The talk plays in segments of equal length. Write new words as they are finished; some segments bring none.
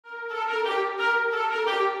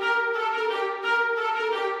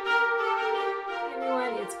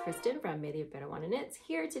Kristen from Maybe a Better One Knits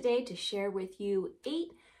here today to share with you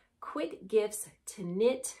 8 quick gifts to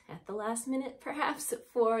knit at the last minute, perhaps,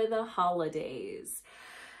 for the holidays.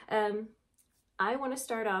 I want to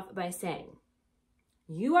start off by saying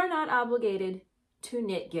you are not obligated to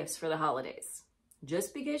knit gifts for the holidays.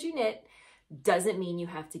 Just because you knit doesn't mean you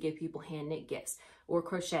have to give people hand knit gifts or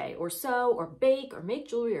crochet or sew or bake or make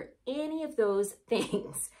jewelry or any of those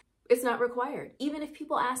things. It's not required, even if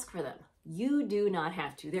people ask for them. You do not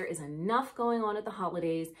have to. There is enough going on at the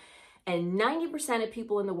holidays, and 90% of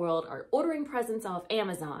people in the world are ordering presents off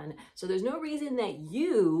Amazon, so there's no reason that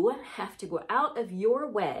you have to go out of your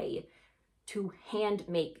way to hand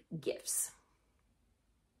make gifts.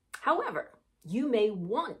 However, you may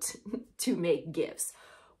want to make gifts,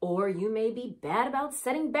 or you may be bad about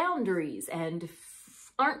setting boundaries and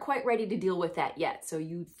aren't quite ready to deal with that yet, so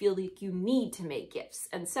you feel like you need to make gifts.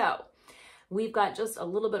 And so we've got just a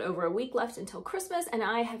little bit over a week left until Christmas, and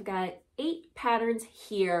I have got 8 patterns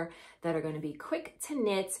here that are going to be quick to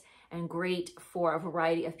knit and great for a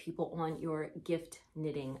variety of people on your gift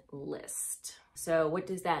knitting list. So what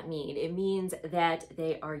does that mean? It means that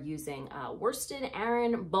they are using worsted,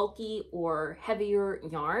 Aran, bulky, or heavier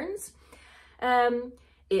yarns.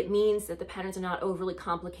 It means that the patterns are not overly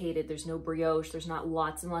complicated. There's no brioche, there's not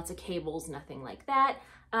lots and lots of cables, nothing like that.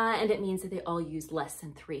 And it means that they all use less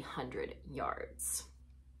than 300 yards.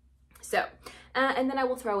 So, and then I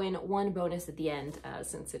will throw in one bonus at the end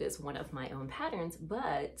since it is one of my own patterns,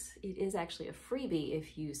 but it is actually a freebie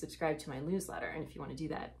if you subscribe to my newsletter. And if you want to do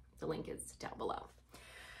that, the link is down below.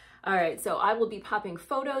 All right, so I will be popping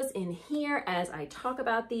photos in here as I talk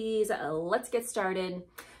about these. Let's get started.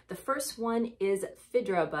 The first one is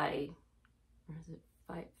Fidra by, or is it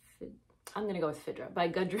by, I'm gonna go with Fidra by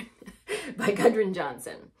Gudrun, by Gudrun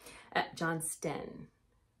Johnston.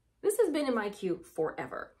 This has been in my queue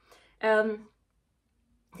forever.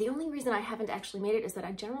 The only reason I haven't actually made it is that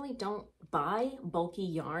I generally don't buy bulky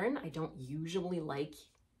yarn. I don't usually like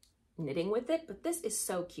knitting with it, but this is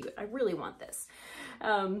so cute. I really want this.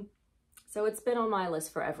 So it's been on my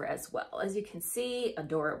list forever as well. As you can see,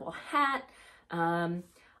 adorable hat,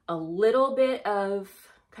 a little bit of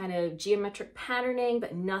kind of geometric patterning,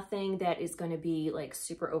 but nothing that is going to be like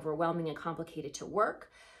super overwhelming and complicated to work.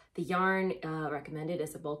 The yarn recommended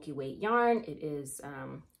is a bulky weight yarn. It is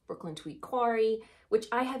Brooklyn Tweed Quarry, which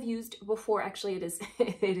I have used before. Actually, it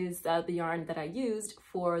is the yarn that I used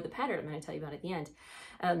for the pattern I'm going to tell you about at the end.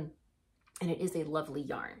 And it is a lovely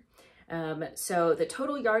yarn. So the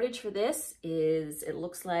total yardage for this is, it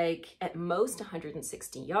looks like at most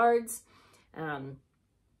 160 yards.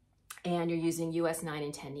 And you're using US 9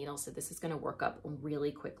 and 10 needles, so this is going to work up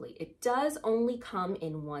really quickly. It does only come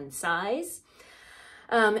in one size.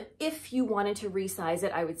 If you wanted to resize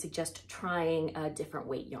it, I would suggest trying a different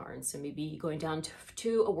weight yarn. So maybe going down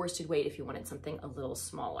to a worsted weight if you wanted something a little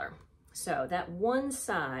smaller. So that one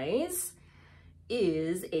size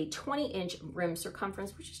is a 20-inch rim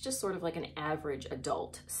circumference, which is just sort of like an average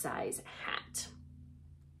adult size hat.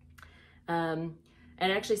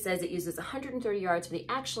 And it actually says it uses 130 yards for the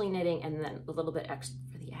actual knitting, and then a little bit extra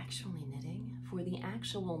for the actual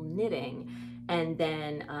knitting, and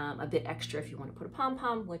then a bit extra if you want to put a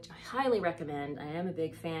pom-pom, which I highly recommend. I am a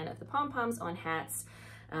big fan of the pom-poms on hats.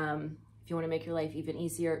 If you want to make your life even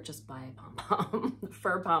easier, just buy a pom-pom.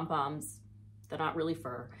 Fur pom-poms, they're not really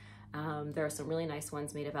fur. There are some really nice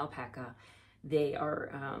ones made of alpaca. They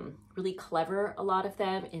are really clever, a lot of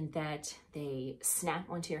them, in that they snap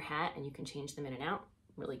onto your hat and you can change them in and out.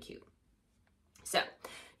 Really cute. So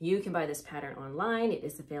you can buy this pattern online. It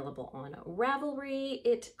is available on Ravelry.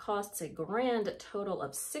 It costs a grand total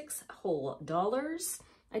of $6 whole.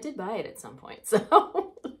 I did buy it at some point,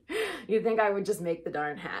 so you'd think I would just make the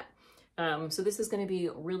darn hat. So this is going to be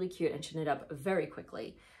really cute and should knit up very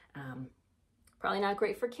quickly. Probably not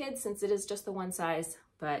great for kids since it is just the one size,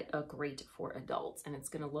 but great for adults. And it's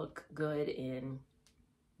going to look good in,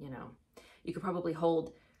 you know, you could probably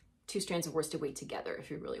hold 2 strands of worsted weight together if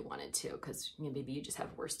you really wanted to, because maybe you just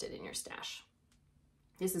have worsted in your stash.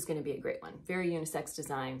 This is going to be a great one. Very unisex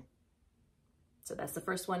design. So that's the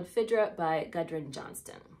first one, Fidra by Gudrun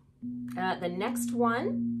Johnston. The next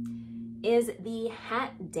one is the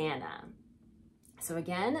Hat Dana. So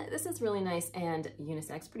again, this is really nice and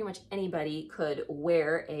unisex. Pretty much anybody could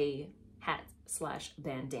wear a hat /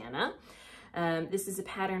 bandana. This is a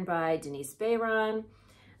pattern by Denise Bayron.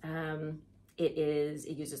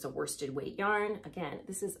 It uses a worsted weight yarn. Again,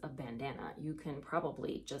 this is a bandana. You can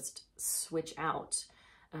probably just switch out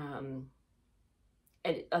and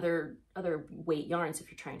other weight yarns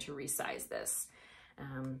if you're trying to resize this.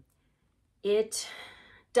 It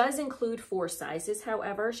Does include 4 sizes,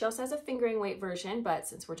 however. She also has a fingering weight version, but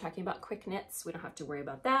since we're talking about quick knits, we don't have to worry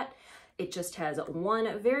about that. It just has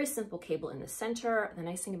one very simple cable in the center. The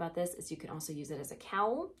nice thing about this is you can also use it as a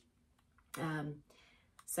cowl.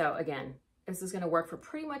 So again, this is going to work for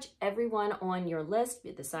pretty much everyone on your list.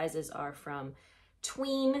 The sizes are from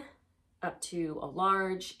tween up to a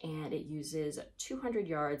large, and it uses 200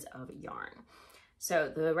 yards of yarn.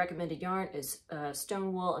 So the recommended yarn is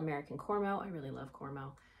Stonewool American Cormo. I really love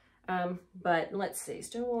Cormo. But let's see,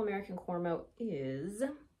 Stonewool American Cormo is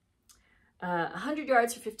 100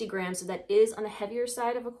 yards for 50 grams. So that is on the heavier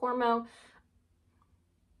side of a Cormo.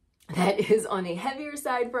 That is on the heavier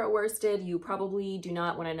side for a worsted. You probably do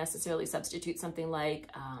not want to necessarily substitute something like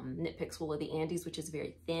Knit Picks Wool of the Andes, which is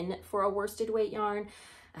very thin for a worsted weight yarn.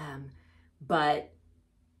 But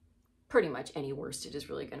pretty much any worsted is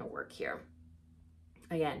really going to work here.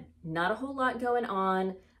 Again, not a whole lot going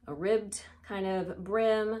on. A ribbed kind of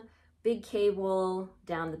brim, big cable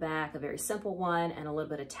down the back, a very simple one, and a little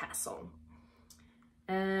bit of tassel.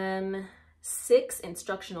 6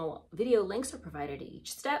 instructional video links are provided at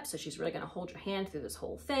each step, so she's really going to hold your hand through this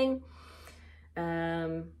whole thing.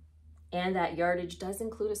 And that yardage does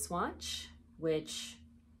include a swatch, which,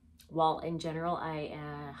 while in general I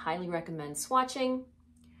highly recommend swatching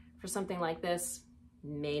for something like this,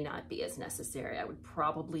 may not be as necessary. I would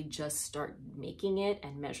probably just start making it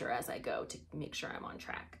and measure as I go to make sure I'm on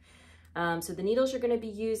track. So the needles you're going to be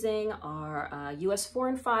using are US 4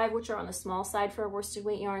 and 5, which are on the small side for a worsted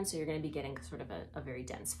weight yarn, so you're going to be getting sort of a very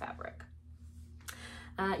dense fabric.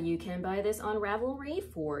 You can buy this on Ravelry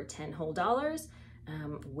for $10 whole,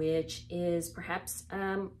 which is perhaps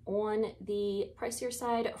on the pricier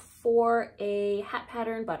side for a hat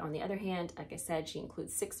pattern, but on the other hand, like I said, she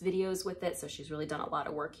includes 6 videos with it, so she's really done a lot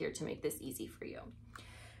of work here to make this easy for you.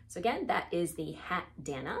 So again, that is the Hat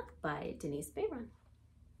Dana by Denise Bayron.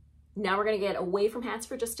 Now we're going to get away from hats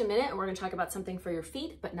for just a minute, and we're going to talk about something for your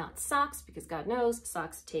feet, but not socks, because God knows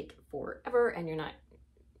socks take forever, and you're not,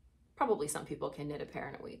 probably some people can knit a pair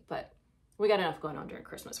in a week, but we got enough going on during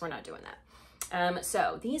Christmas. We're not doing that.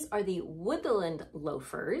 So these are the Woodland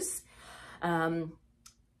loafers, and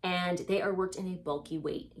they are worked in a bulky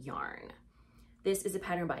weight yarn. This is a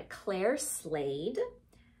pattern by Claire Slade.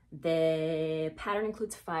 The pattern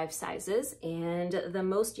includes 5 sizes, and the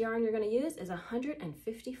most yarn you're going to use is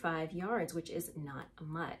 155 yards, which is not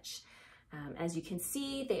much. As you can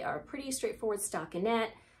see, they are pretty straightforward stockinette.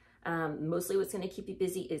 Mostly what's going to keep you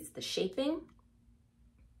busy is the shaping.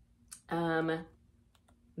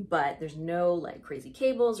 But there's no like crazy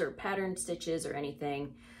cables or pattern stitches or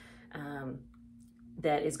anything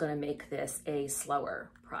that is going to make this a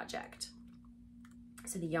slower project.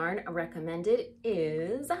 So the yarn recommended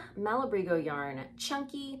is Malabrigo yarn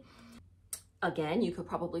Chunky. Again, you could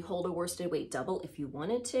probably hold a worsted weight double if you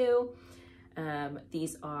wanted to.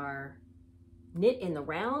 These are knit in the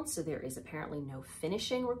round, so there is apparently no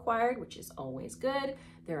finishing required, which is always good.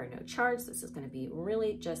 There are no charts. This is going to be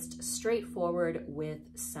really just straightforward with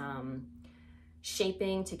some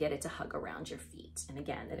shaping to get it to hug around your feet. And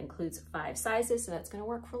again, that includes 5 sizes, so that's going to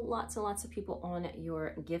work for lots and lots of people on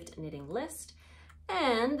your gift knitting list.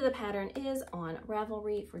 And the pattern is on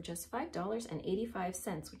Ravelry for just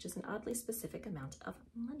 $5.85, which is an oddly specific amount of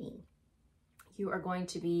money. You are going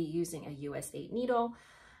to be using a US 8 needle.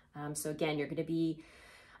 So again, you're going to be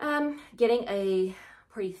getting a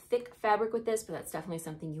pretty thick fabric with this, but that's definitely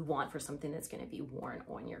something you want for something that's going to be worn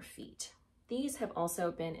on your feet. These have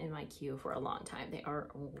also been in my queue for a long time. They are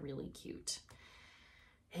really cute.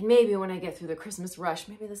 And maybe when I get through the Christmas rush,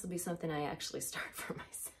 maybe this will be something I actually start for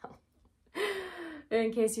myself.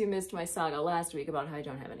 In case you missed my saga last week about how I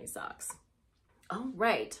don't have any socks. All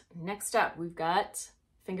right, next up, we've got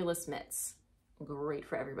fingerless mitts. Great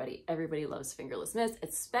for everybody. Everybody loves fingerless mitts,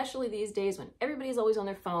 especially these days when everybody's always on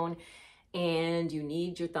their phone and you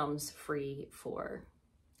need your thumbs free for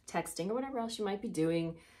texting or whatever else you might be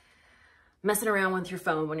doing, messing around with your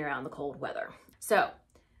phone when you're out in the cold weather. So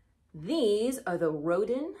these are the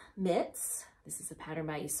Rodin mitts. This is a pattern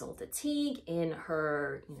by Isolde Teague in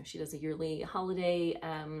her, she does a yearly holiday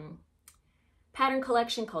pattern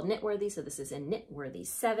collection called Knitworthy. So this is in Knitworthy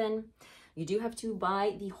 7. You do have to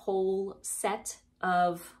buy the whole set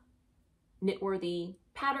of Knitworthy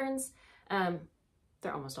patterns.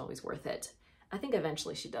 They're almost always worth it. I think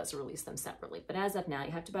eventually she does release them separately, but as of now,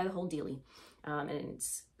 you have to buy the whole dealie. And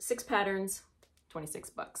it's 6 patterns,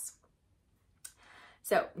 26 bucks.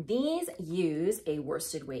 So these use a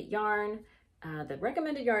worsted weight yarn. The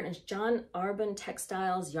recommended yarn is John Arbon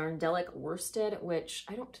Textiles Yarndelic Worsted, which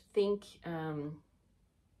I don't think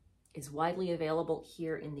is widely available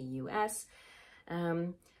here in the US.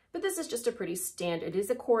 But But this is just a pretty standard, it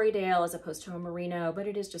is a Corriedale as opposed to a Merino, but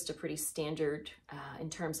it is just a pretty standard in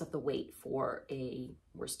terms of the weight for a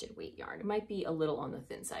worsted weight yarn. It might be a little on the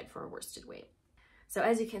thin side for a worsted weight. So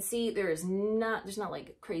as you can see, there's not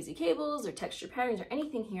like crazy cables or texture patterns or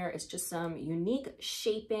anything here. It's just some unique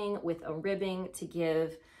shaping with a ribbing to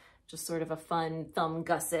give just sort of a fun thumb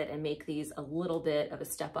gusset and make these a little bit of a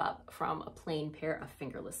step up from a plain pair of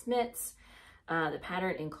fingerless mitts. The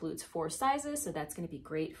pattern includes 4 sizes, so that's going to be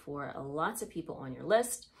great for lots of people on your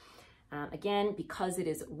list. Again, because it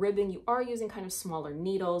is ribbing, you are using kind of smaller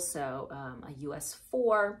needles, so a US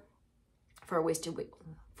 4 for a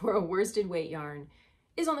worsted weight yarn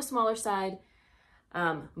is on the smaller side,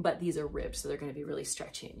 but these are ribbed, so they're going to be really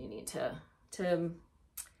stretchy, and you need to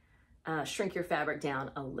shrink your fabric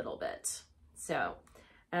down a little bit. So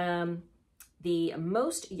the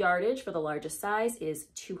most yardage for the largest size is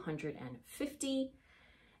 250,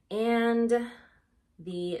 and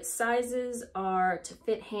the sizes are to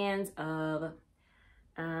fit hands of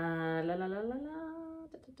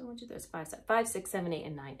 5, 6, 7, 8,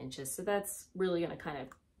 and 9 inches. So that's really going to kind of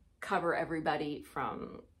cover everybody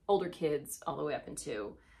from older kids all the way up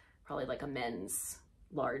into probably like a men's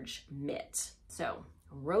large mitt. So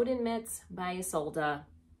Rodin mitts by Isolde.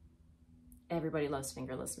 Everybody loves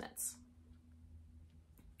fingerless mitts.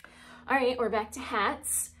 All right, we're back to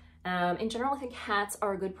hats. In general, I think hats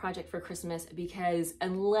are a good project for Christmas because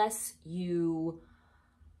unless you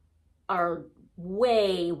are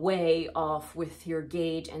way off with your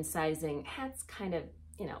gauge and sizing, hats kind of,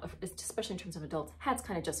 you know, especially in terms of adults, hats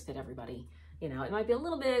kind of just fit everybody. You know, it might be a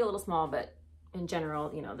little big, a little small, but in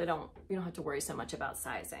general, you know, you don't have to worry so much about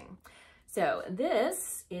sizing. So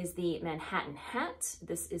this is the Manhattan hat.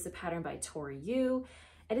 This is a pattern by Tori Yu.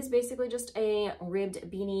 It is basically just a ribbed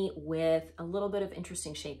beanie with a little bit of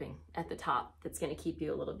interesting shaping at the top that's going to keep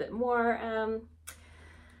you a little bit more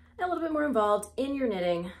involved in your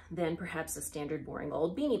knitting than perhaps a standard boring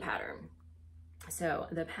old beanie pattern. So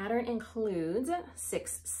the pattern includes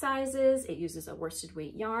 6 sizes. It uses a worsted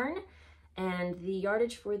weight yarn, and the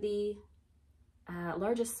yardage for the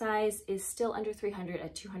largest size is still under 300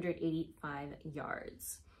 at 285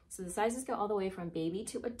 yards. So the sizes go all the way from baby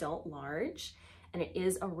to adult large, and it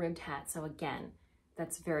is a ribbed hat. So again,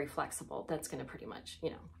 that's very flexible. That's going to pretty much, you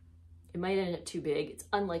know, it might end up too big. It's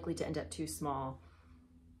unlikely to end up too small,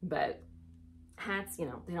 but hats, you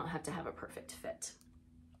know, they don't have to have a perfect fit.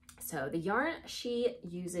 So the yarn she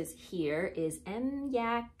uses here is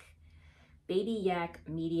Yak, Baby Yak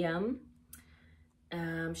Medium.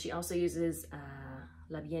 She also uses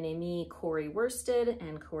La Bien-Aimée Cori Worsted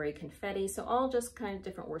and Cori Confetti. So all just kind of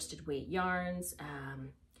different worsted weight yarns.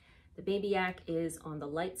 The Baby Yak is on the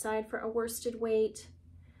light side for a worsted weight.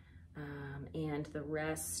 And the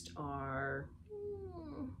rest are,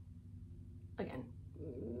 again,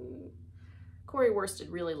 Cori Worsted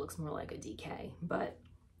really looks more like a DK, but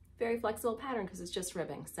very flexible pattern because it's just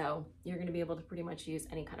ribbing. So you're going to be able to pretty much use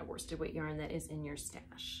any kind of worsted weight yarn that is in your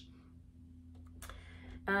stash.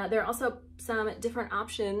 There are also some different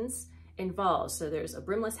options involved. So there's a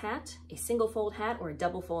brimless hat, a single fold hat, or a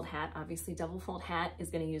double fold hat. Obviously double fold hat is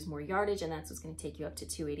going to use more yardage, and that's what's going to take you up to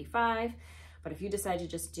 285. But if you decide to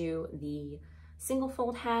just do the single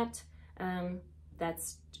fold hat,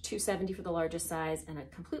 that's 270 for the largest size, and a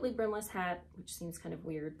completely brimless hat, which seems kind of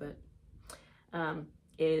weird, but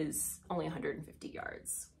is only 150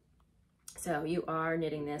 yards. So you are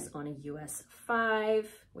knitting this on a US 5,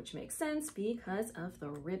 which makes sense because of the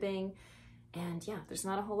ribbing. And yeah, there's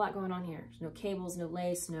not a whole lot going on here. There's no cables, no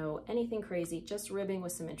lace, no anything crazy, just ribbing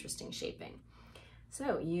with some interesting shaping.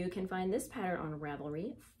 So you can find this pattern on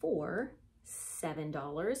Ravelry for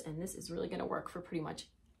 $7, and this is really going to work for pretty much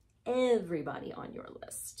everybody on your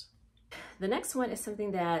list. The next one is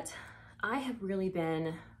something that I have really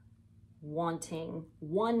been wanting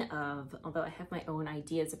one of, although I have my own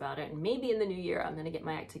ideas about it, and maybe in the new year I'm going to get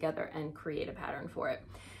my act together and create a pattern for it.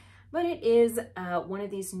 But it is one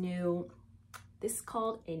of these new, this is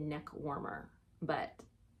called a neck warmer, but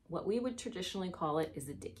what we would traditionally call it is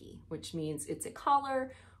a dickie, which means it's a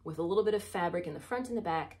collar with a little bit of fabric in the front and the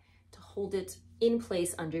back to hold it in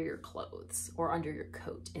place under your clothes, or under your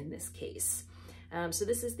coat in this case. So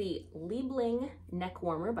this is the Liebling neck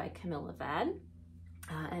warmer by Camilla Vad.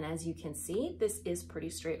 And as you can see, this is pretty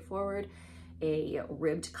straightforward. A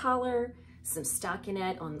ribbed collar, some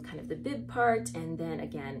stockinette on kind of the bib part, and then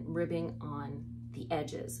again, ribbing on the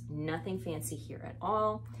edges. Nothing fancy here at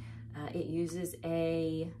all. It uses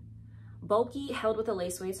a bulky, held with a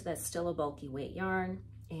lace weight, so that's still a bulky weight yarn.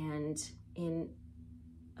 And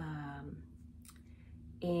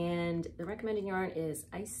the recommended yarn is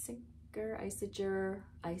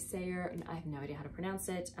Isager, and I have no idea how to pronounce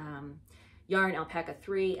it. Yarn alpaca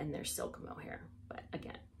 3, and there's silk mohair. But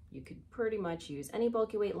again, you could pretty much use any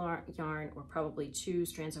bulky weight yarn or probably 2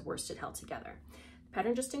 strands of worsted held together. The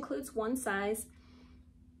pattern just includes one size.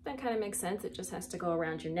 That kind of makes sense. It just has to go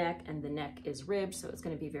around your neck, and the neck is ribbed, so it's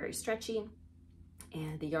going to be very stretchy.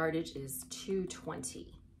 And the yardage is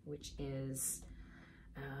 220, which is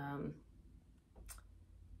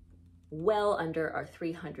well under our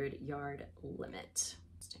 300 yard limit.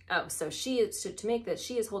 Oh, so to make this,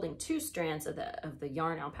 she is holding 2 strands of the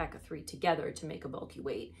yarn alpaca 3 together to make a bulky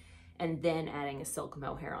weight, and then adding a silk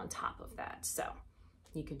mohair on top of that. So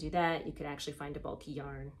you can do that. You could actually find a bulky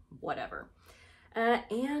yarn, whatever.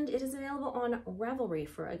 And it is available on Ravelry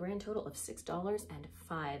for a grand total of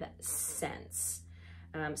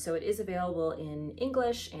 $6.05. So it is available in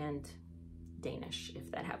English and Danish,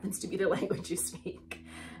 if that happens to be the language you speak.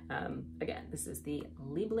 Again, this is the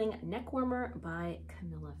Liebling Neck Warmer by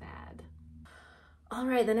Camilla Vad. All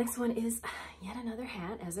right, the next one is yet another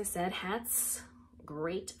hat. As I said, hats,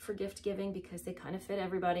 great for gift giving because they kind of fit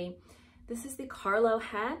everybody. This is the Carlo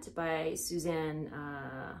hat by Suzanne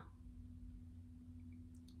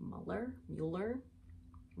Muller.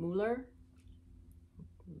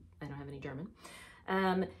 I don't have any German.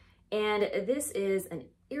 And this is an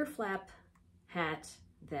ear flap hat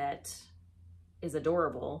that is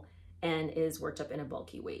adorable and is worked up in a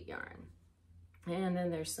bulky weight yarn. And then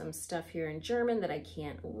there's some stuff here in German that I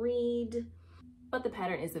can't read, but the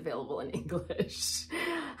pattern is available in English.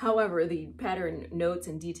 However, the pattern notes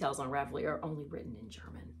and details on Ravelry are only written in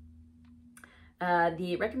German.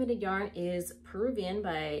 The recommended yarn is Peruvian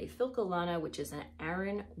by Filco Lana, which is an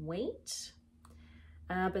Aran weight.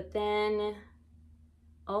 But then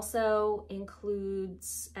also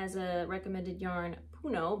includes as a recommended yarn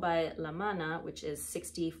Puno by La Mana, which is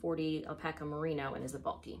 60/40 alpaca merino and is a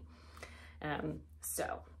bulky.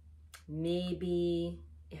 So maybe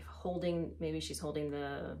maybe she's holding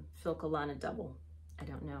the Filco Lana double. I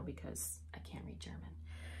don't know because I can't read German.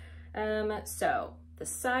 So the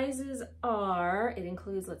sizes are, it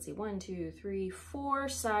includes, let's see, 1, 2, 3, 4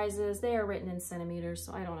 sizes. They are written in centimeters,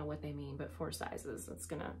 so I don't know what they mean, but 4 sizes. That's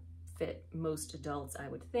gonna fit most adults, I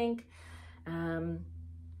would think.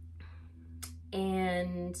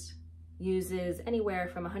 And uses anywhere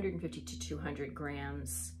from 150 to 200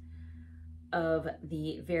 grams of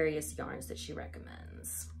the various yarns that she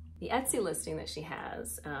recommends. The Etsy listing that she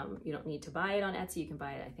has, you don't need to buy it on Etsy. You can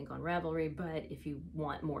buy it, I think, on Ravelry, but if you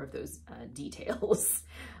want more of those details,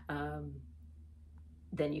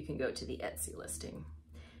 then you can go to the Etsy listing.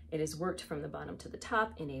 It is worked from the bottom to the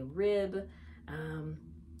top in a rib,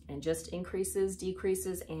 and just increases,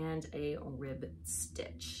 decreases, and a rib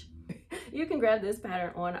stitch. You can grab this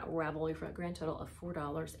pattern on Ravelry for a grand total of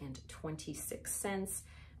 $4.26.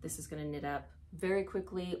 This is going to knit up very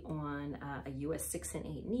quickly on a US 6 and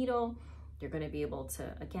 8 needle. You're going to be able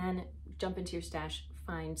to, again, jump into your stash,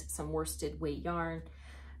 find some worsted weight yarn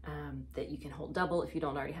that you can hold double if you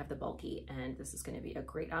don't already have the bulky, and this is going to be a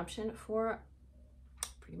great option for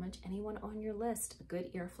pretty much anyone on your list. A good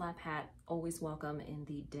ear flap hat, always welcome in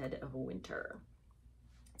the dead of winter.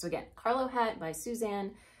 So again, Carlo hat by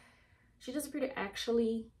Suzanne. She does appear to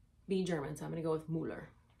actually be German, so I'm going to go with Müller.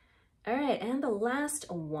 All right, and the last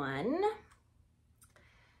one.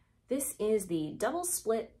 This is the double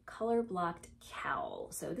split color blocked cowl.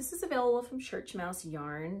 So this is available from Church Mouse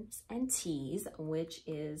Yarns and Tees, which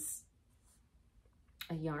is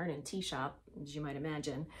a yarn and tea shop, as you might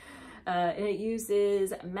imagine. And it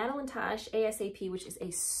uses Madeline Tosh ASAP, which is a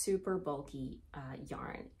super bulky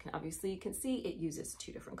yarn. Obviously, you can see it uses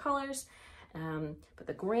 2 different colors, but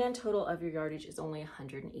the grand total of your yardage is only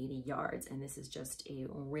 180 yards, and this is just a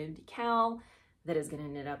ribbed cowl that is going to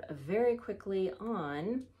knit up very quickly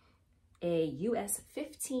on a US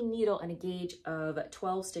 15 needle and a gauge of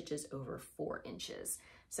 12 stitches over 4 inches.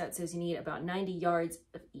 So it says you need about 90 yards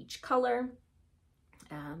of each color.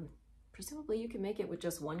 Presumably you can make it with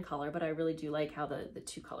just one color, but I really do like how the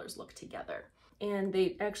 2 colors look together. And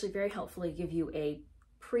they actually very helpfully give you a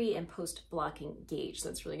pre and post blocking gauge. So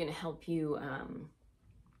it's really going to help you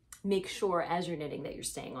make sure as you're knitting that you're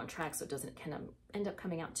staying on track, so it doesn't kind of end up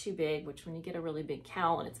coming out too big, which when you get a really big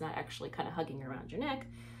cowl and it's not actually kind of hugging around your neck,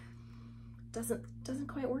 doesn't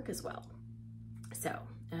quite work as well. So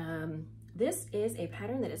this is a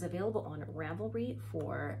pattern that is available on Ravelry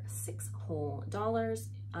for $6 whole.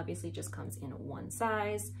 Obviously just comes in one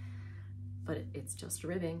size, but it's just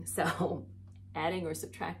ribbing. So adding or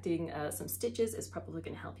subtracting some stitches is probably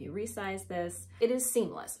going to help you resize this. It is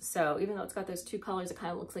seamless. So even though it's got those 2 colors, it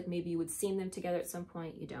kind of looks like maybe you would seam them together at some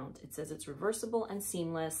point. You don't. It says it's reversible and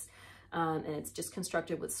seamless. And it's just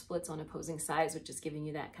constructed with splits on opposing sides, which is giving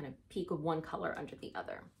you that kind of peak of one color under the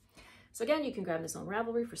other. So again, you can grab this on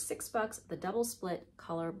Ravelry for $6, the double split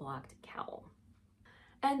color blocked cowl.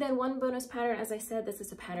 And then one bonus pattern, as I said, this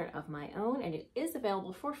is a pattern of my own, and it is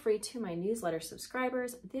available for free to my newsletter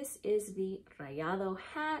subscribers. This is the Rayado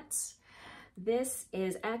hat. This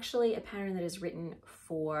is actually a pattern that is written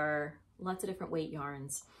for lots of different weight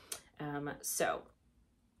yarns. So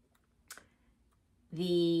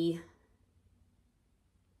the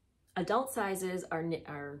adult sizes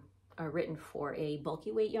are written for a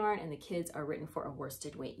bulky weight yarn, and the kids are written for a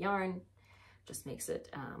worsted weight yarn. Just makes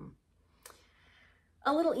it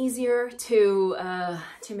a little easier to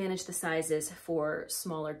manage the sizes for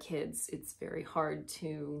smaller kids. It's very hard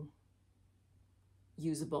to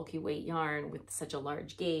use a bulky weight yarn with such a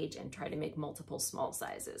large gauge and try to make multiple small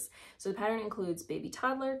sizes. So the pattern includes baby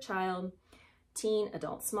toddler, child, teen,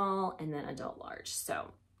 adult small, and then adult large.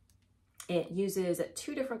 So it uses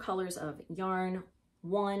 2 different colors of yarn.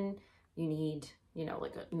 One you need, you know,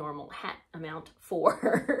 like a normal hat amount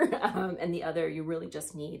for, and the other you really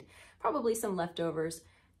just need probably some leftovers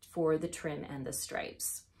for the trim and the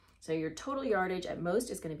stripes. So your total yardage at most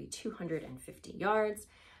is going to be 250 yards.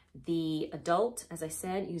 The adult, as I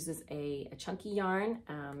said, uses a chunky yarn.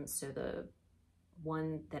 So the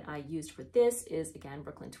one that I used for this is, again,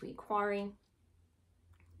 Brooklyn Tweed Quarry.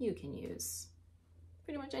 You can use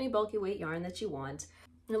pretty much any bulky weight yarn that you want.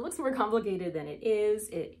 And it looks more complicated than it is.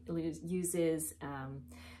 It uses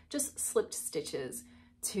just slipped stitches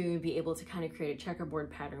to be able to kind of create a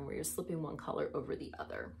checkerboard pattern where you're slipping one color over the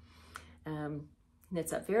other.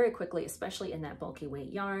 Knits up very quickly, especially in that bulky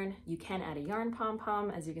weight yarn. You can add a yarn pom-pom.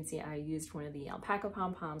 As you can see, I used one of the alpaca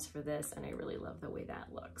pom-poms for this, and I really love the way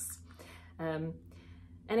that looks.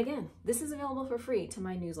 And again, this is available for free to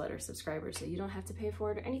my newsletter subscribers, so you don't have to pay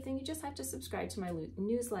for it or anything. You just have to subscribe to my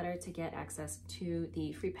newsletter to get access to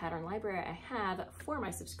the free pattern library I have for my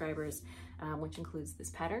subscribers, which includes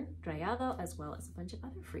this pattern, Rayado, as well as a bunch of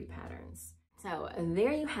other free patterns. So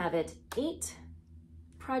there you have it, 8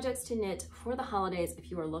 projects to knit for the holidays.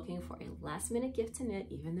 If you are looking for a last-minute gift to knit,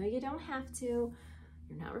 even though you don't have to,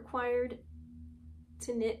 you're not required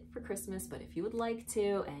to knit for Christmas, but if you would like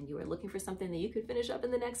to and you are looking for something that you could finish up in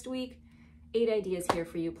the next week, 8 ideas here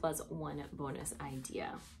for you plus 1 bonus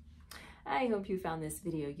idea. I hope you found this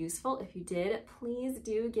video useful. If you did, please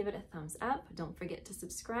do give it a thumbs up. Don't forget to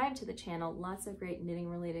subscribe to the channel. Lots of great knitting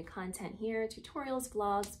related content here, tutorials,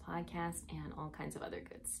 vlogs, podcasts, and all kinds of other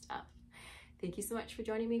good stuff. Thank you so much for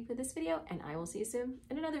joining me for this video, and I will see you soon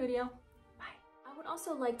in another video. Bye. I would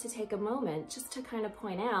also like to take a moment just to kind of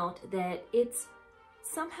point out that it's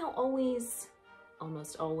somehow always,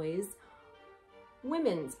 almost always,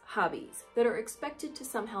 women's hobbies that are expected to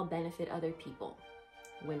somehow benefit other people.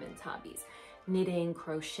 Women's hobbies. Knitting,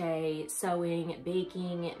 crochet, sewing,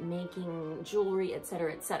 baking, making jewelry,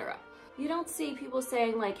 etc., etc. You don't see people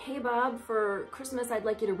saying like, hey Bob, for Christmas I'd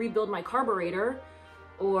like you to rebuild my carburetor,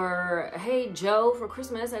 or hey Joe, for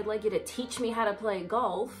Christmas I'd like you to teach me how to play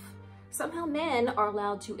golf. Somehow men are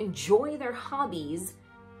allowed to enjoy their hobbies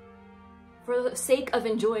for the sake of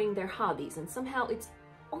enjoying their hobbies, and somehow it's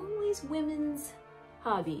always women's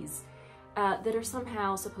hobbies that are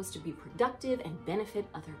somehow supposed to be productive and benefit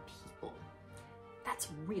other people. That's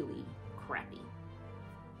really crappy.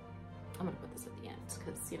 I'm gonna put this at the end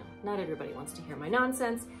because, you know, not everybody wants to hear my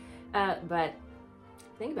nonsense, but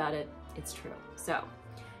think about it, it's true. So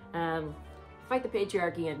fight the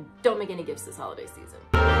patriarchy and don't make any gifts this holiday season.